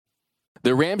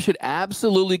The Rams should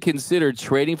absolutely consider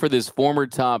trading for this former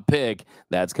top pick.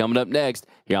 That's coming up next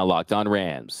here on Locked On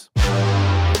Rams.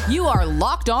 You are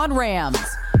Locked On Rams,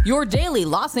 your daily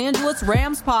Los Angeles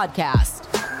Rams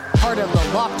podcast. Part of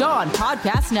the Locked On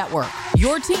Podcast Network,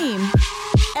 your team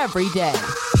every day.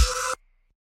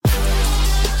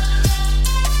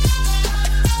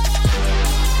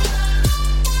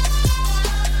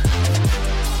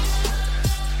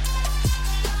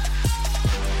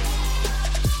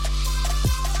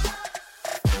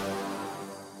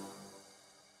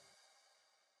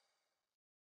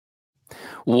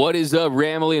 What is up,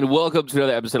 Ramily, and welcome to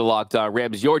another episode of Locked On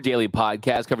Rams, your daily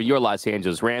podcast covering your Los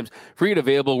Angeles Rams. Free and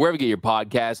available wherever you get your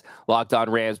podcasts. Locked On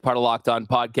Rams, part of Locked On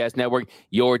Podcast Network,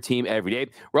 your team every day.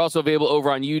 We're also available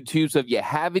over on YouTube, so if you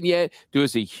haven't yet, do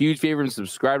us a huge favor and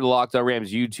subscribe to the Locked On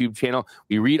Rams YouTube channel.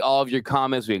 We read all of your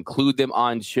comments. We include them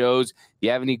on shows. If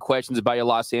you have any questions about your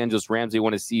Los Angeles Rams you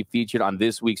want to see featured on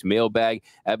this week's mailbag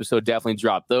episode, definitely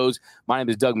drop those. My name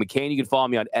is Doug McCain. You can follow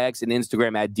me on X and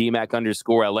Instagram at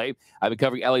DMAC_LA. I've been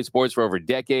covering LA sports for over a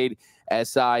decade.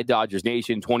 SI, Dodgers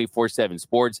Nation, 24/7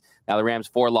 Sports. Now the Rams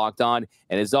 4 Locked On.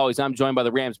 And as always, I'm joined by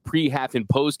the Rams pre, half, and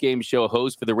post-game show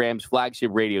host for the Rams flagship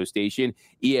radio station,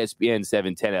 ESPN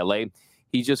 710 LA.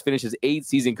 He just finished his 8th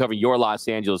season covering your Los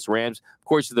Angeles Rams. Of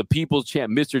course, the People's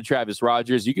Champ, Mr. Travis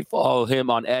Rogers. You can follow him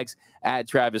on X at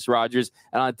Travis Rogers.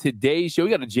 And on today's show, we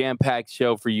got a jam-packed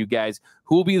show for you guys.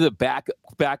 Who will be the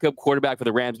backup quarterback for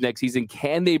the Rams next season?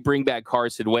 Can they bring back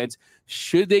Carson Wentz?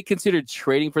 Should they consider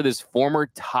trading for this former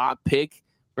top pick?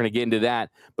 We're going to get into that.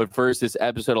 But first, this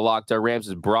episode of Locked On Rams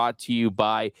is brought to you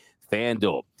by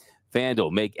FanDuel.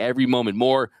 FanDuel, make every moment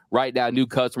more. Right now, new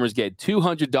customers get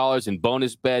 $200 in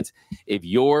bonus bets if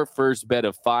your first bet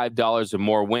of $5 or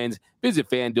more wins. Visit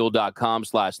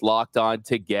FanDuel.com/lockedon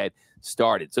to get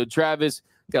started. So, Travis,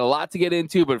 got a lot to get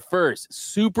into, but first,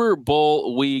 Super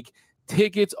Bowl week.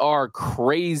 Tickets are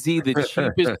crazy. The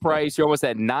cheapest price, you're almost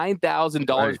at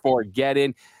 $9,000 for a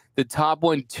get-in. The top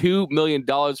one, $2 million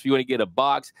if you want to get a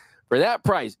box. For that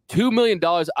price, $2 million,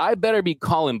 I better be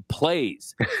calling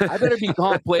plays. I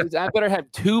better have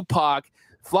Tupac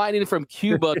flying in from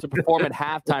Cuba to perform at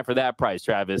halftime for that price,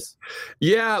 Travis.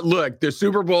 Yeah, look, the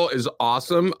Super Bowl is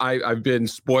awesome. I've been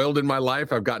spoiled in my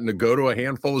life. I've gotten to go to a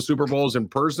handful of Super Bowls in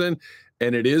person,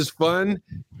 and it is fun.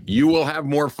 You will have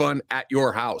more fun at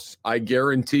your house. I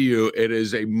guarantee you it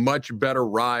is a much better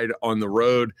ride on the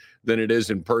road than it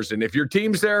is in person. If your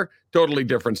team's there, totally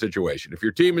different situation. If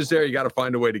your team is there, you got to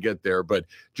find a way to get there. But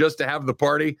just to have the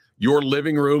party, your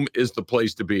living room is the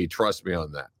place to be. Trust me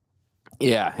on that.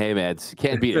 Yeah. Hey, man,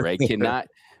 can't beat it, right? Cannot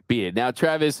beat it. Now,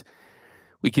 Travis,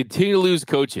 we continue to lose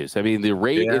coaches. I mean, the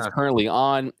rate is currently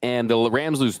on, and the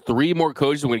Rams lose 3 more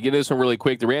coaches. I'm going to get this one really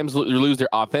quick. The Rams lose their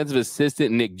offensive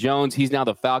assistant, Nick Jones. He's now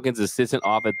the Falcons' assistant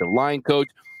offensive line coach.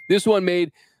 This one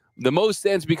made the most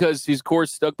sense because he's, of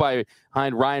course, stuck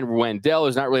behind Ryan Wendell.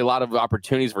 There's not really a lot of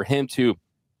opportunities for him to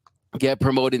get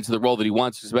promoted into the role that he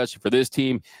wants, especially for this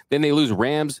team. Then they lose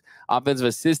Rams offensive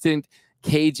assistant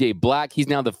KJ Black. He's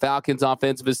now the Falcons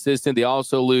offensive assistant. They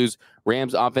also lose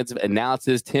Rams offensive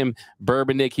analysis Tim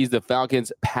Burbannick. He's the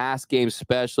Falcons pass game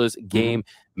specialist, game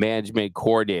management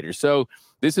coordinator. So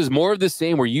this is more of the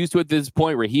same. We're used to it at this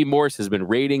point. Raheem Morris has been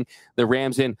rating the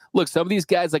Rams in. Look, some of these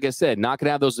guys, like I said, not going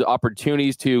to have those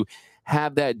opportunities to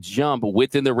have that jump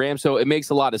within the Rams. So it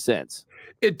makes a lot of sense.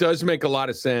 It does make a lot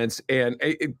of sense. And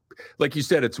like you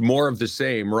said, it's more of the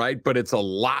same, right? But it's a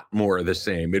lot more of the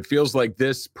same. It feels like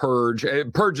this purge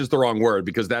is the wrong word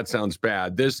because that sounds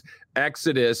bad. This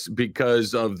exodus,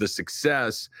 because of the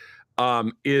success,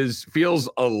 feels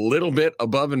a little bit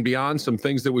above and beyond some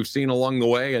things that we've seen along the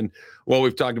way. And while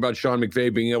we've talked about Sean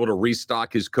McVay being able to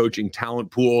restock his coaching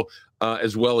talent pool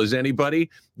as well as anybody,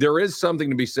 there is something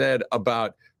to be said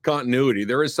about continuity.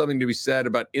 There is something to be said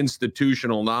about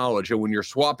institutional knowledge. And when you're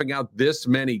swapping out this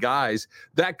many guys,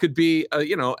 that could be, I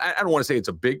don't want to say it's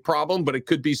a big problem, but it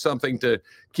could be something to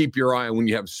keep your eye on when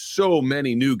you have so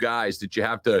many new guys that you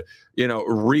have to,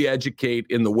 re-educate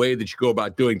in the way that you go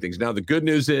about doing things. Now, the good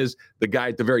news is the guy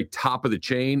at the very top of the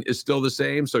chain is still the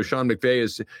same. So Sean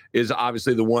McVay is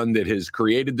obviously the one that has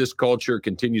created this culture,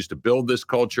 continues to build this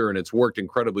culture, and it's worked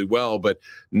incredibly well. But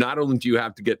not only do you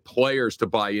have to get players to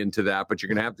buy into that, but you're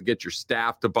going to have to get your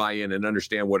staff to buy in and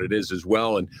understand what it is as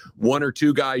well. And 1 or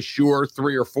 2 guys, sure,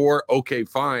 3 or 4, okay,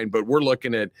 fine. But we're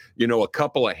looking at, a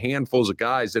couple of handfuls of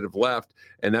guys that have left.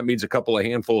 And that means a couple of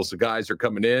handfuls of guys are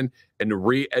coming in, and to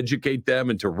re-educate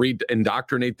them and to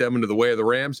re-indoctrinate them into the way of the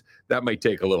Rams, that might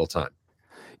take a little time.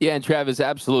 Yeah, and Travis,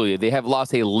 absolutely. They have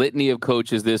lost a litany of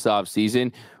coaches this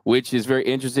offseason, which is very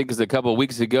interesting because a couple of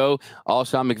weeks ago, all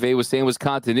Sean McVay was saying was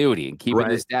continuity and keeping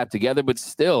his staff together. But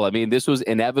still, I mean, this was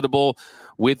inevitable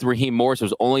with Raheem Morris. It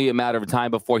was only a matter of time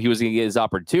before he was going to get his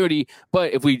opportunity.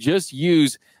 But if we just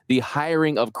use the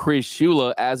hiring of Chris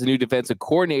Shula as a new defensive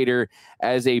coordinator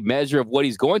as a measure of what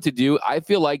he's going to do, I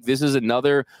feel like this is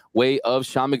another way of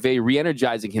Sean McVay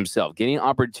re-energizing himself, getting an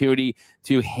opportunity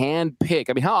to handpick.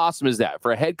 I mean, how awesome is that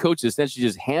for a head coach to essentially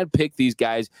just handpick these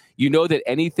guys? You know that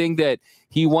anything that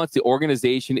he wants the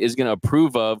organization is going to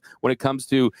approve of when it comes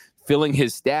to filling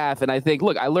his staff. And I think,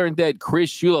 look, I learned that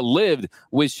Chris Shula lived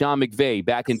with Sean McVay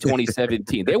back in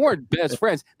 2017. They weren't best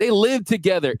friends. They lived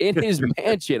together in his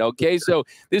mansion, okay? So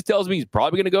this tells me he's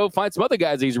probably going to go find some other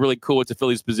guys that he's really cool with to fill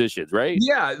these positions, right?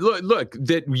 Yeah, look,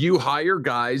 that you hire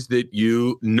guys that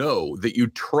you know, that you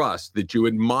trust, that you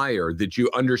admire, that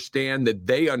you understand, that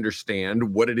they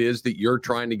understand what it is that you're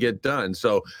trying to get done.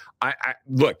 So I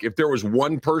look, if there was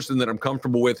one person that I'm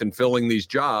comfortable with in filling these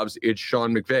jobs, it's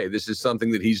Sean McVay. This is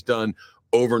something that he's done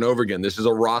over and over again. This is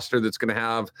a roster that's going to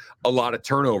have a lot of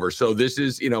turnover. So this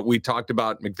is, we talked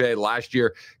about McVay last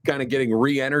year kind of getting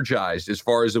re-energized as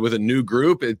far as with a new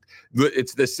group.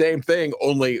 It's the same thing,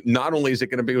 only not only is it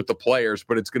going to be with the players,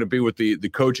 but it's going to be with the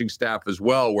coaching staff as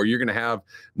well, where you're going to have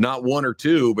not one or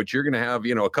two, but you're going to have,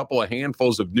 a couple of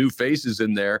handfuls of new faces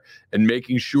in there and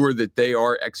making sure that they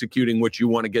are executing what you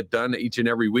want to get done each and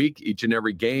every week, each and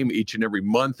every game, each and every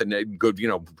month. And then good,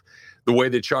 the way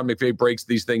that Sean McVay breaks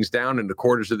these things down into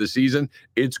quarters of the season,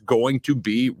 it's going to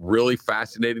be really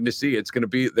fascinating to see. It's going to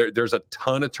be there's a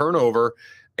ton of turnover,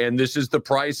 and this is the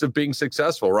price of being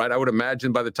successful, right? I would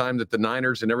imagine by the time that the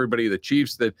Niners and everybody, the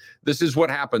Chiefs, that this is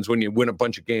what happens when you win a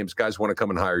bunch of games. Guys want to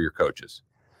come and hire your coaches.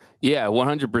 Yeah,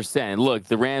 100%. Look,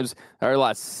 the Rams are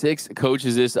lost 6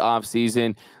 coaches this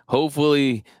offseason.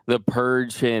 Hopefully the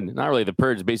purge, and not really the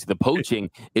purge, basically the poaching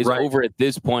is over at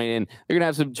this point, and they're going to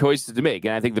have some choices to make.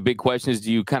 And I think the big question is,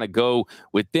 do you kind of go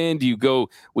within? Do you go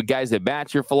with guys that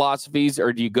match your philosophies,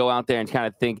 or do you go out there and kind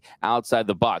of think outside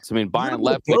the box? I mean, Byron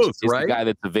Leftwich is the guy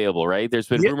that's available, right? There's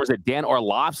been rumors that Dan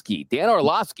Orlovsky. I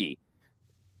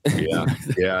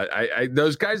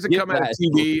those guys that come out of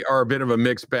TV are a bit of a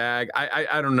mixed bag.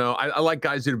 I don't know. I like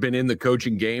guys that have been in the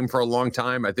coaching game for a long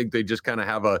time. I think they just kind of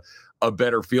have a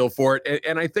better feel for it.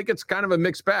 And I think it's kind of a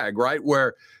mixed bag, right?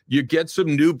 Where you get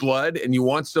some new blood and you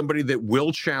want somebody that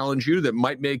will challenge you, that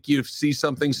might make you see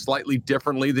something slightly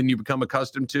differently than you become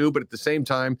accustomed to. But at the same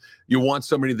time, you want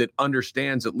somebody that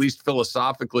understands, at least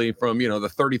philosophically, from, the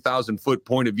 30,000 foot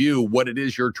point of view, what it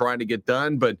is you're trying to get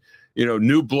done. But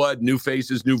new blood, new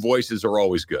faces, new voices are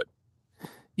always good.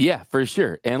 Yeah, for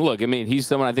sure. And look, I mean, he's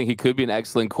someone I think he could be an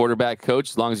excellent quarterback coach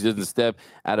as long as he doesn't step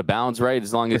out of bounds, right?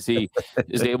 As long as he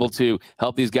is able to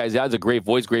help these guys out. He's a great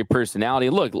voice, great personality.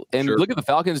 Look at the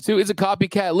Falcons too. It's a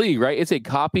copycat league, right? It's a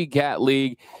copycat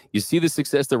league. You see the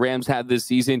success the Rams had this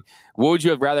season. What would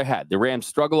you have rather had? The Rams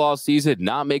struggle all season,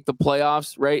 not make the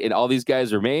playoffs, right? And all these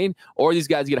guys remain, or these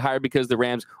guys get hired because the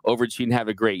Rams overachieve and have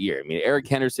a great year. I mean, Eric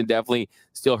Henderson definitely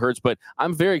still hurts, but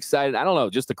I'm very excited. I don't know,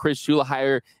 just the Chris Shula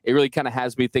hire, it really kind of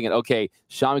has me thinking, okay,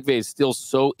 Sean McVay is still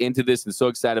so into this and so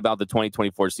excited about the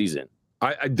 2024 season.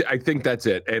 I think that's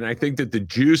it. And I think that the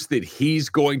juice that he's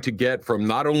going to get from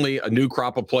not only a new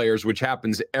crop of players, which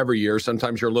happens every year,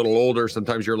 sometimes you're a little older,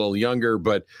 sometimes you're a little younger,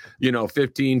 but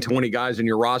 15, 20 guys in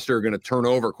your roster are going to turn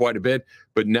over quite a bit.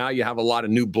 But now you have a lot of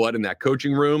new blood in that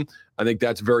coaching room. I think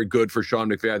that's very good for Sean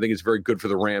McVay. I think it's very good for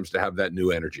the Rams to have that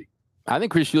new energy. I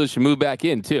think Chris Shula should move back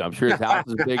in too. I'm sure his house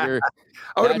is bigger.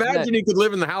 I would imagine he could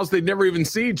live in the house. They'd never even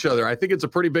see each other. I think it's a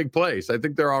pretty big place. I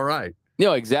think they're all right.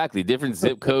 No, exactly. Different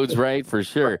zip codes, right? For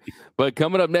sure. But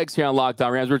coming up next here on Locked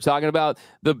On Rams, we're talking about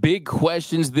the big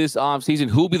questions this offseason.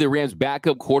 Who will be the Rams'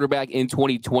 backup quarterback in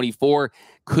 2024?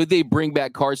 Could they bring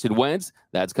back Carson Wentz?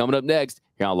 That's coming up next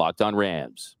here on Locked On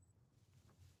Rams.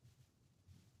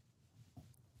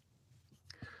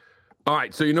 All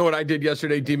right, so you know what I did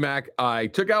yesterday, D-Mac? I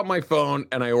took out my phone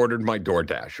and I ordered my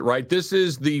DoorDash, right? This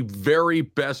is the very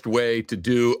best way to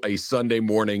do a Sunday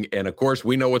morning. And, of course,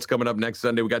 we know what's coming up next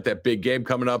Sunday. We got that big game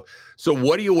coming up. So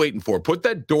what are you waiting for? Put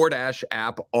that DoorDash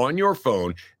app on your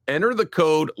phone. Enter the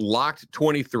code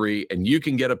LOCKED23, and you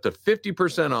can get up to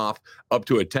 50% off up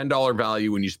to a $10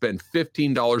 value when you spend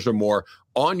 $15 or more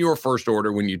on your first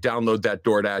order when you download that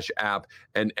DoorDash app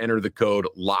and enter the code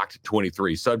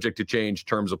LOCKED23. Subject to change,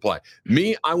 terms apply.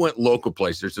 Me, I went local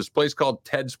place. There's this place called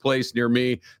Ted's Place near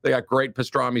me. They got great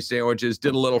pastrami sandwiches,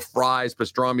 did a little fries,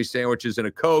 pastrami sandwiches, and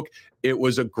a Coke. it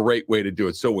was a great way to do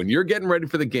it. So when you're getting ready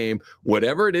for the game,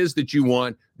 whatever it is that you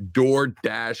want,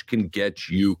 DoorDash can get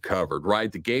you covered,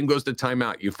 right? The game goes to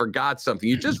timeout. You forgot something.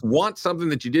 You just want something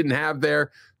that you didn't have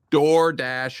there.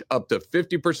 DoorDash up to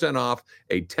 50% off,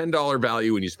 a $10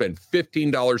 value when you spend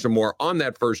 $15 or more on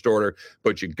that first order.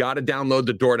 But you got to download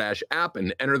the DoorDash app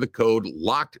and enter the code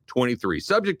LOCKED23.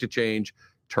 Subject to change,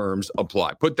 terms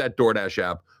apply. Put that DoorDash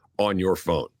app on your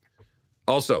phone.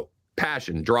 Also,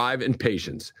 passion, drive, and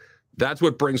patience. That's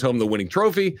what brings home the winning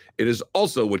trophy. It is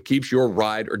also what keeps your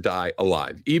ride or die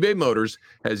alive. eBay Motors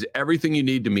has everything you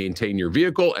need to maintain your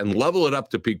vehicle and level it up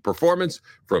to peak performance,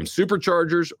 from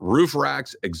superchargers, roof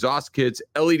racks, exhaust kits,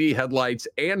 LED headlights,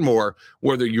 and more.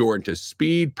 Whether you're into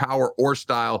speed, power, or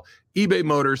style, eBay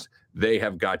Motors, they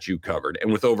have got you covered.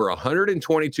 And with over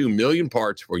 122 million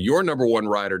parts for your number one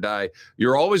ride or die,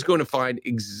 you're always going to find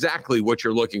exactly what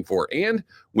you're looking for. And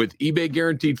with eBay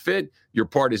Guaranteed Fit, your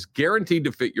part is guaranteed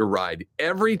to fit your ride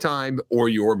every time or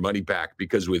your money back.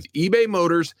 Because with eBay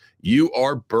Motors, you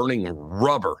are burning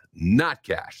rubber, not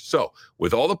cash. So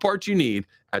with all the parts you need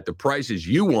at the prices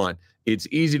you want, it's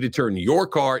easy to turn your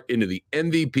car into the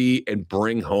MVP and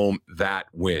bring home that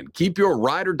win. Keep your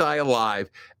ride or die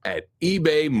alive at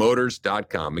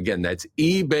ebaymotors.com. Again, that's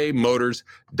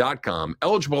ebaymotors.com.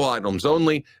 Eligible items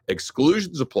only.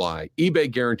 Exclusions apply.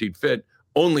 eBay Guaranteed Fit,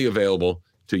 only available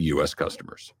to U.S.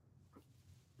 customers.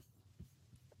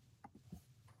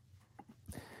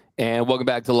 And welcome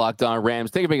back to Locked On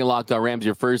Rams. Thank you for making Locked On Rams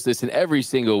your first listen every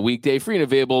single weekday. Free and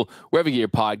available wherever you get your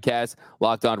podcasts.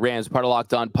 Locked On Rams, part of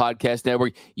Locked On Podcast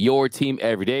Network, your team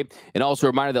every day. And also a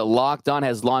reminder that Locked On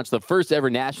has launched the first ever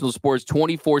national sports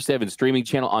 24/7 streaming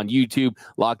channel on YouTube.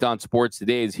 Locked On Sports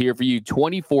Today is here for you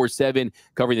 24/7,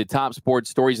 covering the top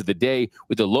sports stories of the day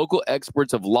with the local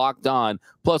experts of Locked On,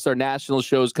 plus our national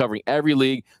shows covering every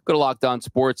league. Go to Locked On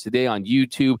Sports Today on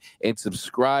YouTube and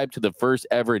subscribe to the first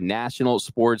ever national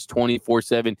sports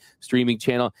 24/7 streaming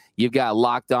channel. You've got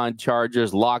Locked On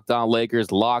Chargers, Locked On Lakers,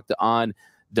 Locked On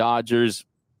Dodgers,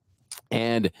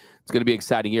 and it's going to be an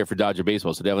exciting year for Dodger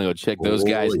baseball, so definitely go check those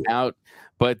guys out.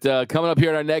 But coming up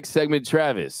here in our next segment,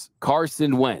 Travis,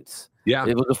 Carson Wentz. Yeah.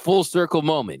 It was a full circle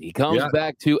moment. He comes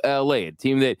back to LA, a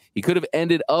team that he could have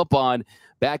ended up on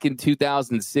back in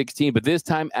 2016, but this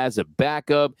time as a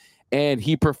backup. And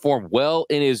he performed well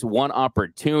in his one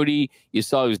opportunity. You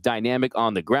saw he was dynamic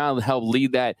on the ground, helped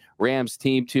lead that Rams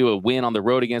team to a win on the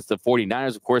road against the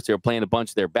 49ers. Of course, they were playing a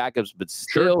bunch of their backups, but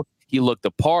still, he looked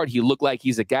the part. He looked like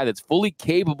he's a guy that's fully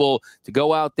capable to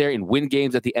go out there and win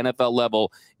games at the NFL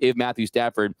level if Matthew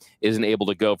Stafford isn't able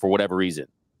to go for whatever reason.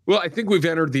 Well, I think we've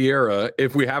entered the era,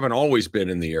 if we haven't always been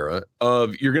in the era,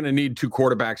 of you're going to need two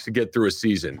quarterbacks to get through a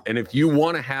season. And if you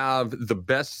want to have the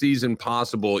best season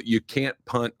possible, you can't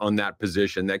punt on that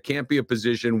position. That can't be a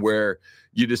position where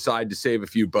you decide to save a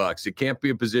few bucks. It can't be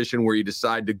a position where you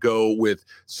decide to go with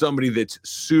somebody that's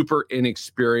super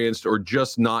inexperienced or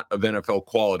just not of NFL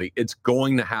quality. It's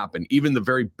going to happen. Even the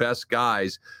very best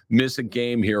guys miss a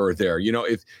game here or there. You know,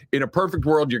 if in a perfect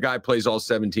world, your guy plays all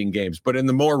 17 games, but in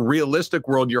the more realistic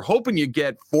world, you're hoping you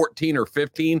get 14 or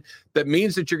 15. That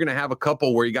means that you're going to have a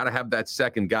couple where you got to have that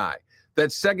second guy.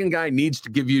 That second guy needs to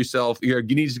give you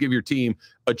needs to give your team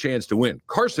a chance to win.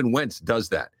 Carson Wentz does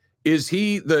that. Is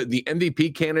he the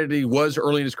MVP candidate he was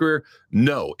early in his career?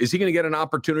 No. Is he going to get an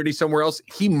opportunity somewhere else?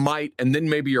 He might, and then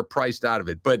maybe you're priced out of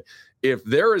it. But if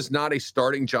there is not a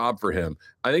starting job for him,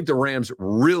 I think the Rams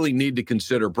really need to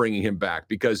consider bringing him back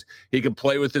because he can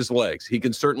play with his legs. He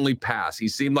can certainly pass. He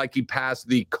seemed like he passed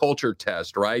the culture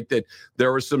test, right? That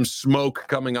there was some smoke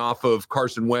coming off of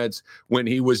Carson Wentz when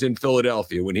he was in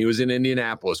Philadelphia, when he was in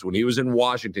Indianapolis, when he was in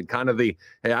Washington, kind of the,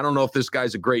 hey, I don't know if this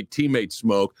guy's a great teammate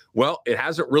smoke. Well, it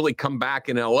hasn't really come back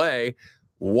in LA.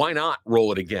 Why not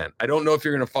roll it again? I don't know if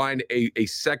you're going to find a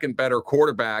second better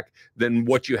quarterback than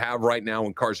what you have right now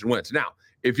in Carson Wentz. Now,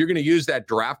 if you're going to use that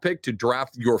draft pick to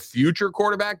draft your future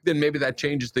quarterback, then maybe that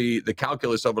changes the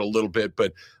calculus of it a little bit.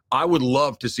 But I would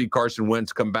love to see Carson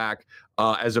Wentz come back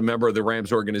as a member of the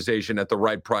Rams organization at the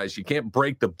right price. You can't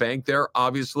break the bank there,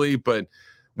 obviously, but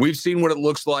we've seen what it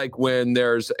looks like when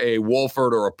there's a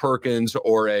Wolford or a Perkins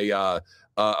or a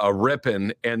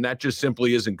Rippon, and that just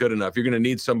simply isn't good enough. You're going to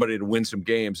need somebody to win some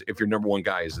games if your number one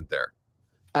guy isn't there.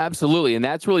 Absolutely. And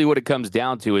that's really what it comes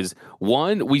down to is,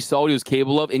 one, we saw what he was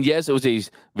capable of. And yes, it was a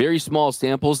very small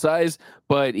sample size,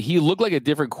 but he looked like a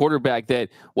different quarterback that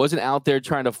wasn't out there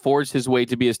trying to force his way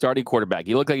to be a starting quarterback.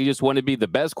 He looked like he just wanted to be the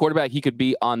best quarterback he could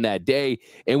be on that day.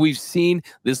 And we've seen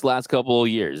this last couple of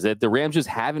years that the Rams just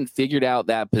haven't figured out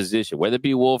that position, whether it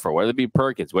be Wolf or whether it be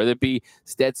Perkins, whether it be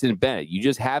Stetson Bennett. You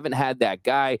just haven't had that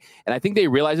guy. And I think they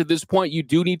realize at this point, you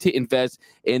do need to invest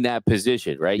in that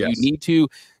position, right? Yes. You need to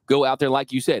go out there,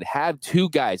 like you said, have two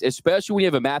guys, especially when you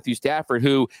have a Matthew Stafford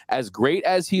who, as great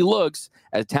as he looks,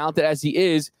 as talented as he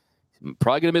is,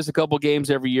 probably going to miss a couple games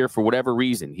every year for whatever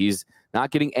reason. He's not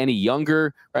getting any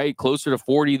younger, right? Closer to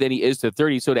 40 than he is to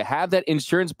 30. So to have that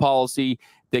insurance policy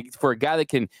that for a guy that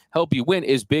can help you win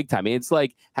is big time. I mean, it's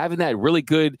like having that really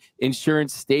good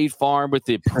insurance, State Farm with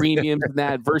the premiums and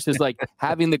that versus like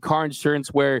having the car insurance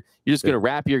where you're just going to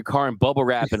wrap your car in bubble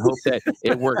wrap and hope that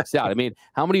it works out. I mean,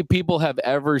 how many people have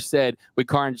ever said with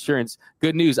car insurance,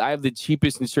 good news, I have the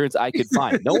cheapest insurance I could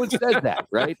find? No one says that,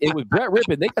 right? And with Brett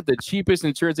Rippon, they got the cheapest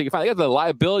insurance they can find. They got the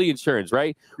liability insurance,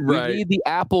 right? We need the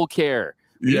Apple Care.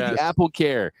 The Apple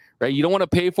Care, right? You don't want to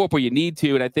pay for it, but you need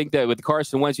to. And I think that with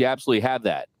Carson Wentz, you absolutely have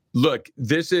that. Look,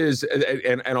 this is,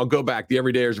 and I'll go back. The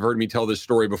everydayers have heard me tell this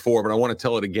story before, but I want to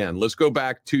tell it again. Let's go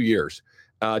back 2 years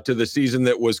to the season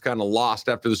that was kind of lost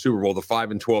after the Super Bowl, the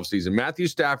 5-12 season. Matthew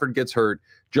Stafford gets hurt.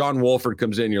 John Wolford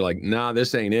comes in. You're like, nah,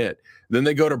 this ain't it. Then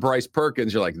they go to Bryce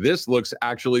Perkins. You're like, this looks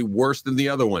actually worse than the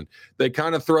other one. They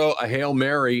kind of throw a Hail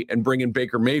Mary and bring in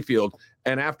Baker Mayfield.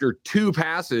 And after 2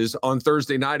 passes on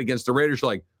Thursday night against the Raiders,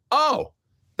 you're like, oh,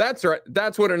 that's right.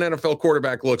 That's what an NFL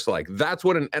quarterback looks like. That's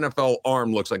what an NFL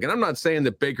arm looks like. And I'm not saying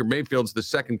that Baker Mayfield's the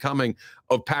second coming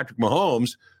of Patrick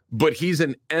Mahomes, but he's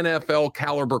an NFL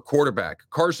caliber quarterback.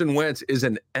 Carson Wentz is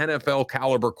an NFL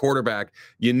caliber quarterback.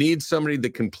 You need somebody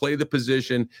that can play the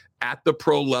position at the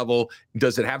pro level.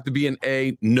 Does it have to be an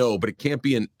A? No, but it can't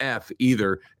be an F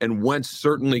either. And Wentz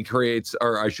certainly creates,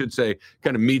 or I should say,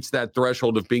 kind of meets that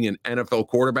threshold of being an NFL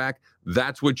quarterback.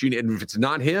 That's what you need. And if it's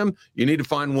not him, you need to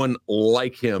find one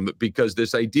like him, because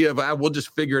this idea of, we'll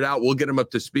just figure it out, we'll get him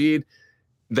up to speed.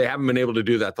 They haven't been able to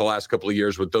do that the last couple of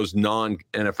years with those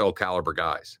non-NFL caliber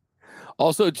guys.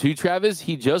 Also, too, Travis,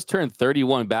 he just turned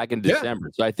 31 back in December.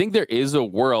 Yeah. So I think there is a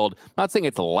world, I'm not saying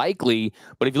it's likely,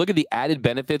 but if you look at the added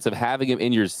benefits of having him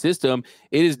in your system,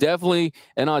 it is definitely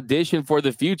an audition for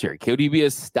the future. Could he be a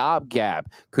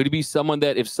stopgap? Could he be someone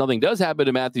that if something does happen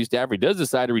to Matthew Stafford, does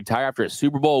decide to retire after a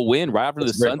Super Bowl win, right after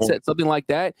the sunset, something like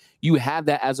that, you have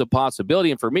that as a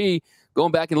possibility. And for me,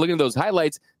 going back and looking at those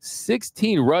highlights,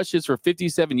 16 rushes for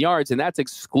 57 yards, and that's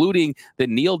excluding the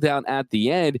kneel down at the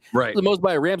end. Right. The most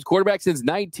by a Rams quarterback since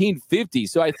 1950.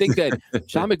 So I think that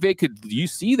Sean McVay you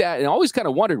see that, and I always kind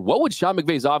of wondered, what would Sean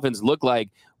McVay's offense look like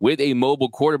with a mobile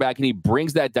quarterback? And he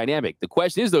brings that dynamic. The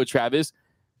question is, though, Travis,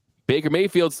 Baker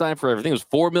Mayfield signed for, I think it was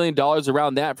 $4 million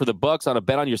around that for the Bucs on a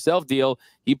bet on yourself deal.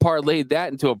 He parlayed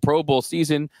that into a Pro Bowl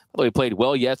season. Although he played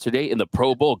well yesterday in the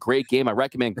Pro Bowl. Great game. I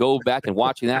recommend go back and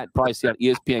watching that. Probably see on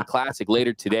ESPN Classic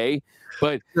later today.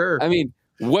 But, I mean,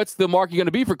 what's the market going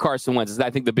to be for Carson Wentz is,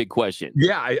 I think, the big question.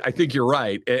 Yeah, I think you're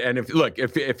right. And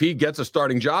if he gets a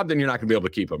starting job, then you're not going to be able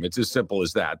to keep him. It's as simple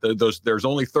as that. There's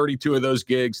only 32 of those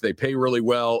gigs. They pay really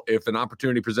well. If an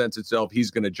opportunity presents itself, he's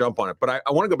going to jump on it. But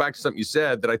I want to go back to something you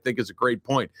said that I think is a great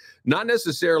point. Not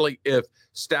necessarily if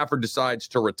Stafford decides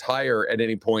to retire at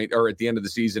any point or at the end of the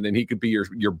season and he could be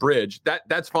your bridge.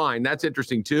 That's fine. That's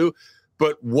interesting too.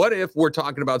 But what if we're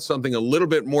talking about something a little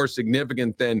bit more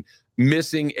significant than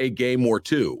missing a game or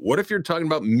two? What if you're talking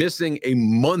about missing a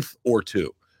month or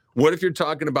two? What if you're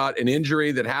talking about an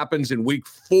injury that happens in week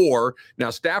 4? Now,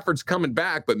 Stafford's coming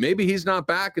back, but maybe he's not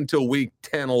back until week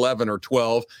 10, 11, or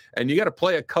 12, and you got to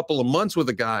play a couple of months with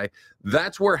a guy.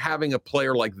 That's where having a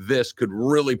player like this could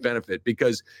really benefit,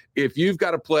 because if you've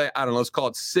got to play, I don't know, let's call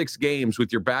it 6 games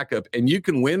with your backup, and you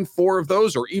can win 4 of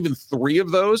those or even 3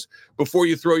 of those before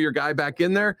you throw your guy back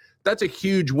in there, that's a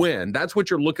huge win. That's what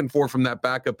you're looking for from that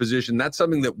backup position. That's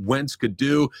something that Wentz could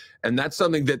do, and that's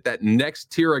something that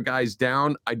next tier of guys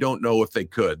down, I don't know if they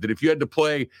could. That if you had to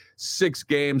play 6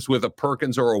 games with a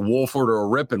Perkins or a Wolford or a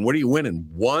Rippon, what are you winning?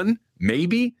 1,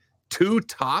 maybe 2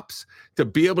 tops? To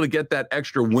be able to get that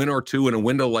extra win or 2 in a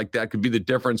window like that could be the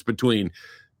difference between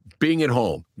being at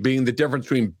home, being the difference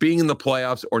between being in the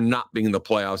playoffs or not being in the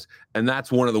playoffs. And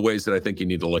that's one of the ways that I think you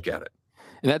need to look at it.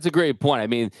 And that's a great point. I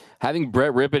mean, having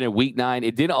Brett Rippon in week 9,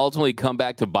 it didn't ultimately come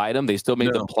back to bite them. They still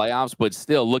made the playoffs, but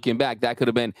still looking back, that could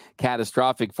have been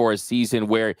catastrophic for a season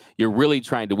where you're really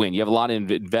trying to win. You have a lot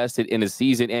invested in a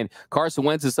season, and Carson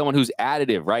Wentz is someone who's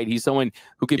additive, right? He's someone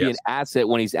who could be an asset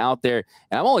when he's out there.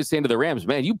 And I'm always saying to the Rams,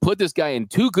 man, you put this guy in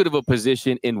too good of a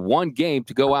position in one game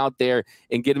to go out there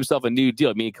and get himself a new deal.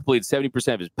 I mean, he completed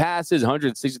 70% of his passes,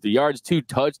 163 yards, 2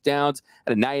 touchdowns,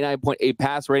 at a 99.8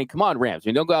 pass rating. Come on, Rams. I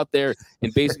mean, don't go out there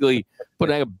and basically put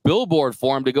a billboard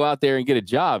for him to go out there and get a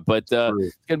job. But it's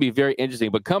going to be very interesting.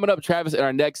 But coming up, Travis, in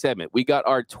our next segment, we got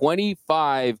our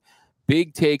 25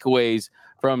 big takeaways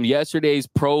from yesterday's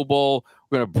Pro Bowl.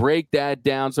 We're going to break that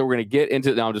down. So we're going to get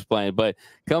into – no, I'm just playing. But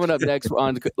coming up next, we're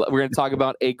going to talk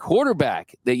about a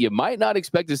quarterback that you might not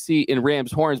expect to see in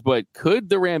Rams horns, but could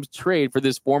the Rams trade for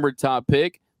this former top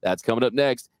pick? That's coming up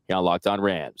next here on Locked On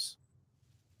Rams.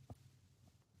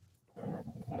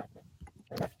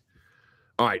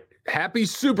 All right. Happy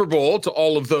Super Bowl to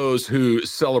all of those who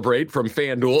celebrate from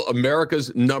FanDuel, America's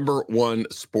 #1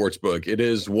 sportsbook. It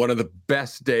is one of the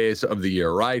best days of the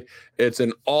year, right? It's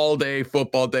an all-day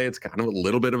football day. It's kind of a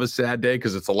little bit of a sad day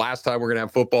because it's the last time we're going to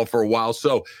have football for a while.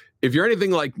 So if you're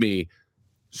anything like me,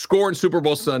 scoring Super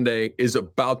Bowl Sunday is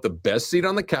about the best seat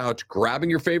on the couch, grabbing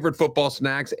your favorite football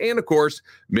snacks, and, of course,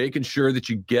 making sure that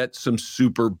you get some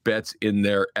super bets in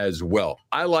there as well.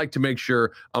 I like to make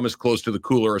sure I'm as close to the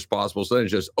cooler as possible, so then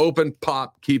it's just open,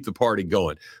 pop, keep the party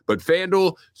going. But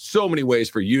FanDuel, so many ways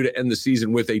for you to end the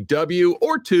season with a W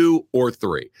or 2 or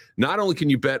 3. Not only can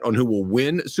you bet on who will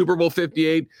win Super Bowl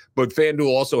 58, but FanDuel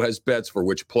also has bets for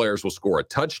which players will score a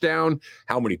touchdown,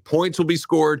 how many points will be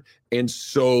scored, and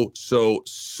so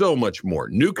much more.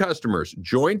 New customers,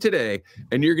 join today,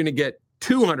 and you're going to get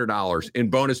 $200 in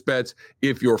bonus bets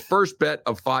if your first bet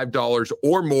of $5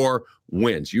 or more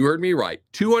wins. You heard me right.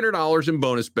 $200 in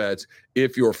bonus bets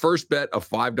if your first bet of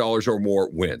 $5 or more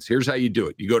wins. Here's how you do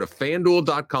it. You go to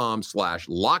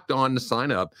FanDuel.com/lockedon to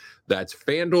sign up. That's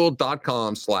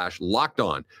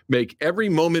FanDuel.com/lockedon. Make every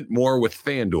moment more with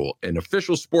FanDuel, an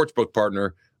official sportsbook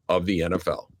partner of the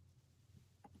NFL.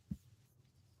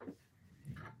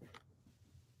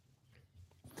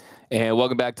 And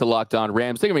welcome back to Locked On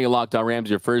Rams. Thank you for making Locked On Rams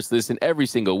your first listen every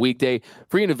single weekday.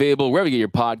 Free and available wherever you get your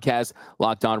podcasts.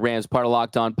 Locked On Rams, part of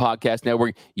Locked On Podcast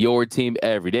Network, your team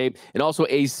every day. And also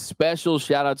a special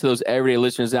shout out to those everyday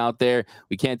listeners out there.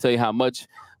 We can't tell you how much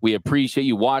we appreciate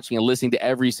you watching and listening to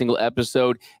every single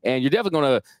episode. And you're definitely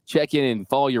going to check in and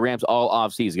follow your Rams all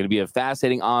offseason. It's going to be a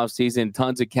fascinating offseason,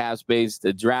 tons of cap space,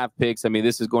 the draft picks. I mean,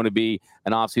 this is going to be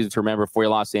an offseason to remember for your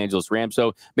Los Angeles Rams.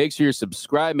 So make sure you're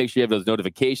subscribed. Make sure you have those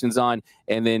notifications on.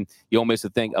 And then you won't miss a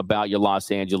thing about your Los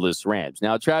Angeles Rams.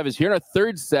 Now, Travis, here in our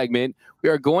third segment, we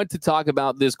are going to talk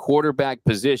about this quarterback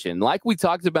position. Like we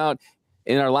talked about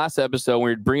in our last episode, when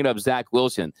we were bringing up Zach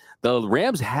Wilson, the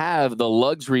Rams have the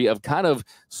luxury of kind of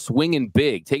swinging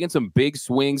big, taking some big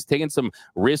swings, taking some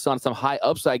risks on some high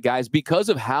upside guys because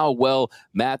of how well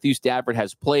Matthew Stafford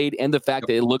has played and the fact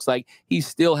that it looks like he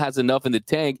still has enough in the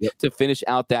tank to finish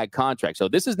out that contract. So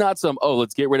this is not some,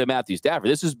 let's get rid of Matthew Stafford.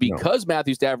 This is because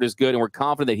Matthew Stafford is good and we're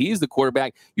confident that he's the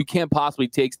quarterback. You can't possibly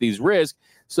take these risks.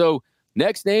 So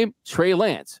next name, Trey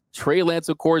Lance. Trey Lance,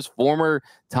 of course, former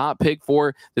top pick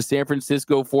for the San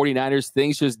Francisco 49ers.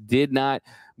 Things just did not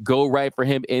go right for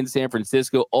him in San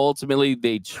Francisco. Ultimately,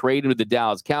 they traded with the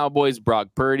Dallas Cowboys. Brock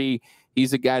Purdy,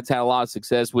 he's a guy that's had a lot of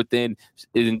success within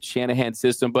Shanahan's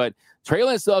system. But Trey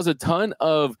Lance still has a ton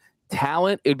of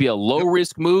talent. It'd be a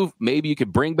low-risk move. Maybe you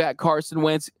could bring back Carson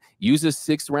Wentz, use a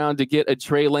 6th round to get a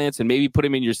Trey Lance, and maybe put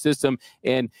him in your system,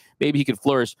 and maybe he could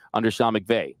flourish under Sean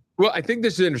McVay. Well, I think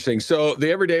this is interesting. So the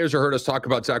everydayers heard us talk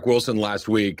about Zach Wilson last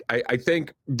week. I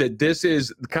think that this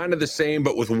is kind of the same,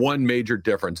 but with one major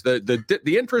difference.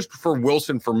 The interest for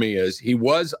Wilson for me is he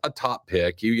was a top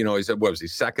pick. He said, what was he,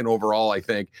 2nd overall, I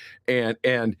think.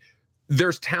 And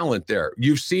there's talent there.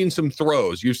 You've seen some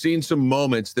throws. You've seen some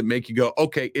moments that make you go,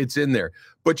 okay, it's in there.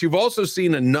 But you've also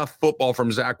seen enough football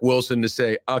from Zach Wilson to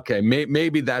say, okay,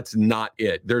 maybe that's not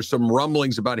it. There's some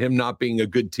rumblings about him not being a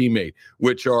good teammate,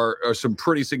 which are some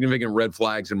pretty significant red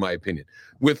flags in my opinion.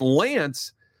 With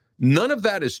Lance, none of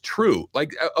that is true.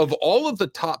 Like, of all of the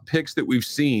top picks that we've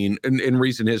seen in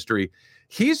recent history,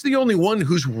 he's the only one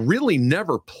who's really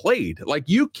never played. Like,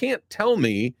 you can't tell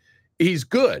me he's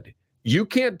good. You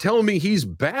can't tell me he's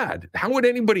bad. How would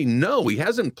anybody know? He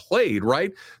hasn't played,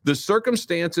 right? The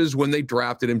circumstances when they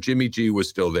drafted him, Jimmy G was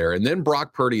still there. And then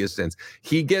Brock Purdy has since.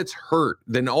 He gets hurt.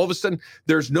 Then all of a sudden,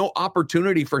 there's no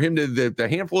opportunity for him to, the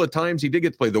handful of times he did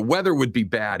get to play, the weather would be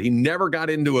bad. He never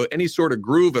got into any sort of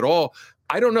groove at all.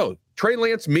 I don't know. Trey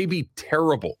Lance may be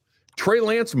terrible. Trey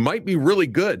Lance might be really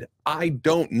good. I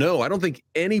don't know. I don't think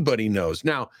anybody knows.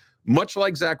 Now, much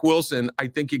like Zach Wilson, I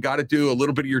think you got to do a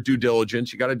little bit of your due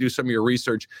diligence. You got to do some of your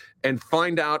research and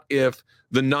find out if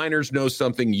the Niners know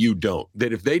something you don't.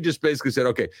 That if they just basically said,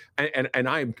 okay, and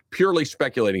I'm purely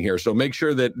speculating here, so make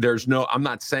sure that there's no, I'm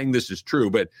not saying this is true,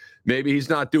 but maybe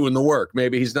he's not doing the work.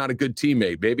 Maybe he's not a good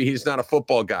teammate. Maybe he's not a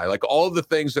football guy. Like all of the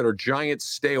things that are giant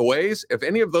stay aways, if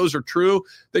any of those are true,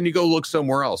 then you go look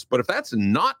somewhere else. But if that's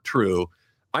not true,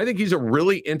 I think he's a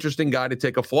really interesting guy to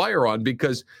take a flyer on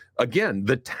because, again,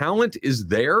 the talent is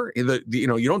there.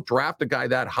 You don't draft a guy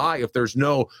that high if there's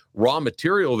no raw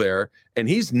material there. And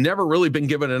he's never really been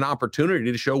given an opportunity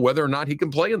to show whether or not he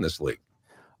can play in this league.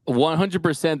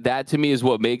 100%. That to me is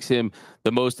what makes him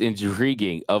the most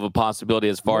intriguing of a possibility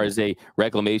as far as a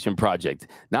reclamation project.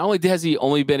 Not only has he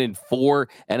only been in 4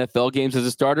 NFL games as a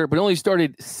starter, but only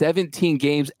started 17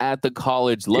 games at the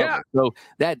college level. Yeah. So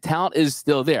that talent is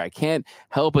still there. I can't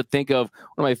help but think of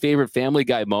one of my favorite Family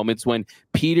Guy moments when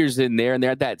Peter's in there and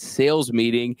they're at that sales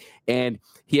meeting and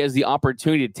he has the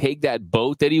opportunity to take that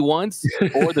boat that he wants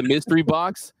or the mystery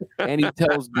box. And he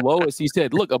tells Lois, he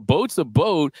said, look, a boat's a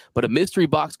boat, but a mystery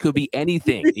box could be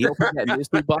anything. He opens that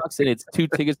mystery box and it's 2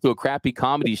 tickets to a crappy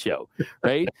comedy show,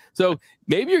 right? So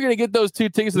maybe you're going to get those 2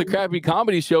 tickets to the crappy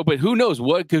comedy show, but who knows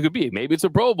what it could be? Maybe it's a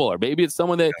Pro Bowler. Maybe it's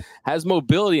someone that has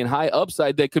mobility and high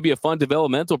upside that could be a fun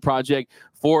developmental project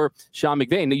for Sean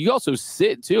McVay. Now, you also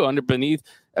sit, too, underneath.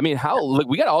 I mean,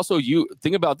 we got to also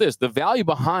think about this, the value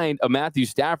behind a Matthew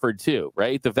Stafford, too,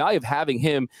 right? The value of having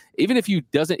him, even if he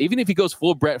goes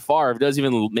full Brett Favre, doesn't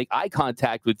even make eye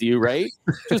contact with you, right?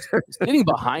 Just sitting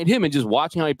behind him and just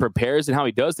watching how he prepares and how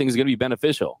he does things is going to be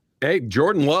beneficial. Hey,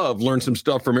 Jordan Love learned some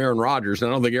stuff from Aaron Rodgers. And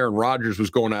I don't think Aaron Rodgers was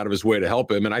going out of his way to help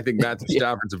him. And I think Matthew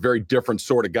Stafford's a very different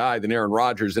sort of guy than Aaron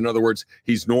Rodgers. In other words,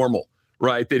 he's normal,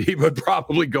 right? That he would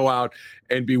probably go out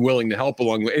and be willing to help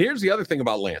along the way. And here's the other thing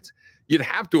about Lance. You'd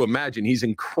have to imagine he's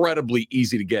incredibly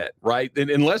easy to get, right? And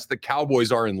unless the Cowboys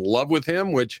are in love with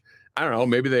him, which I don't know,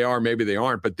 maybe they are, maybe they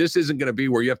aren't, but this isn't going to be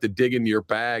where you have to dig into your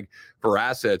bag for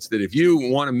assets that if you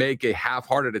want to make a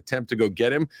half-hearted attempt to go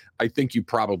get him, I think you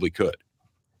probably could.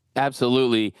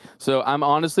 Absolutely. So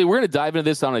we're going to dive into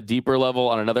this on a deeper level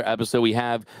on another episode we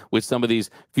have with some of these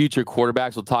future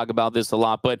quarterbacks. We'll talk about this a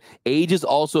lot, but age is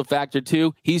also a factor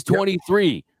too. He's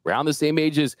 23, around the same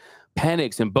age as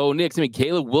Penix and Bo Nix. I mean,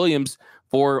 Caleb Williams,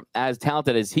 for as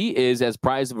talented as he is, as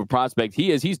prized of a prospect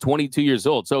he's 22 years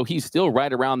old. So he's still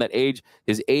right around that age.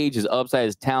 His age, his upside,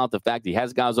 his talent, the fact that he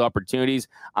has got his opportunities.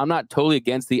 I'm not totally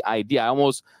against the idea. I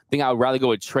almost think I would rather go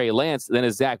with Trey Lance than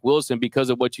a Zach Wilson because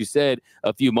of what you said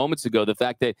a few moments ago. The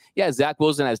fact that, Zach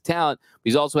Wilson has talent.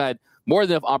 He's also had more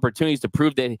than enough opportunities to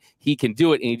prove that he can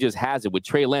do it, and he just has it. With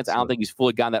Trey Lance, I don't think he's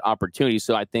fully gotten that opportunity,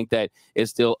 so I think that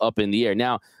it's still up in the air.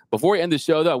 Now, before we end the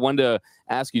show, though, I wanted to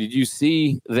ask you, did you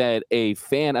see that a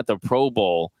fan at the Pro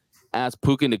Bowl asked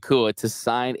Puka Nacua to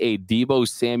sign a Deebo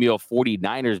Samuel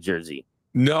 49ers jersey?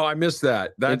 No, I missed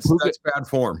that. That's bad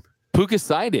form. Puka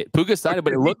signed it, but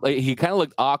it looked like he kind of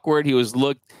looked awkward. He was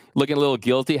looking a little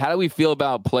guilty. How do we feel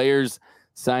about players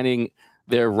signing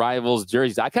their rivals'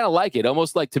 jerseys? I kind of like it.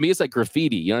 Almost like, to me, it's like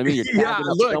graffiti. You know what I mean? You're tagging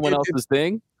up someone else's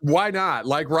thing. Why not?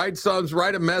 Like, write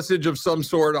a message of some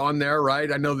sort on there,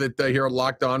 right? I know that here at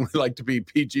Locked On, we like to be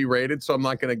PG rated, so I'm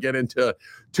not going to get into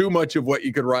too much of what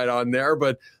you could write on there.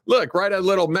 But look, write a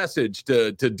little message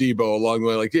to Deebo along the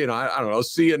way. Like, I don't know,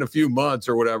 see you in a few months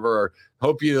or whatever. Or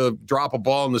hope you drop a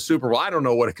ball in the Super Bowl. I don't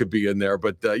know what it could be in there.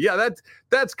 But,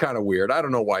 that's kind of weird. I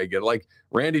don't know why you get it. Like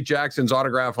Randy Jackson's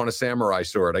autograph on a samurai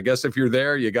sword. I guess if you're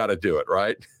there, you got to do it,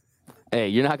 right? Hey,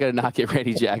 you're not going to not get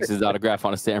Randy Jackson's autograph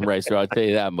on a samurai sword. I'll tell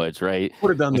you that much, right?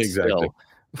 Would have done the exact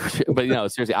thing. But,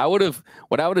 seriously, I would have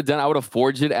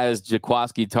forged it as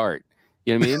Jaquaski Tart.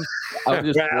 You know what I mean? I would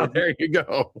just, there you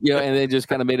go. And then just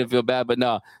kind of made him feel bad. But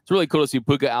no, it's really cool to see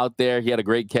Puka out there. He had a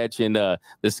great catch in the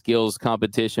skills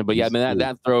competition. But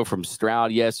that throw from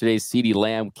Stroud yesterday, CeeDee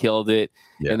Lamb killed it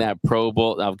in that Pro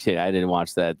Bowl. I'm kidding. I didn't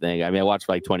watch that thing. I watched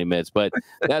for like 20 minutes. But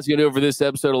that's going to do it for this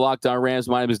episode of Locked On Rams.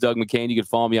 My name is Doug McCain. You can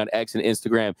follow me on X and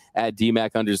Instagram at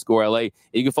DMAC_LA.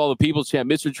 You can follow the People's Champ,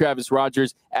 Mr. Travis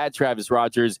Rogers, at Travis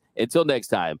Rogers. Until next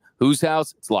time, whose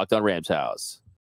house? It's Locked On Rams house.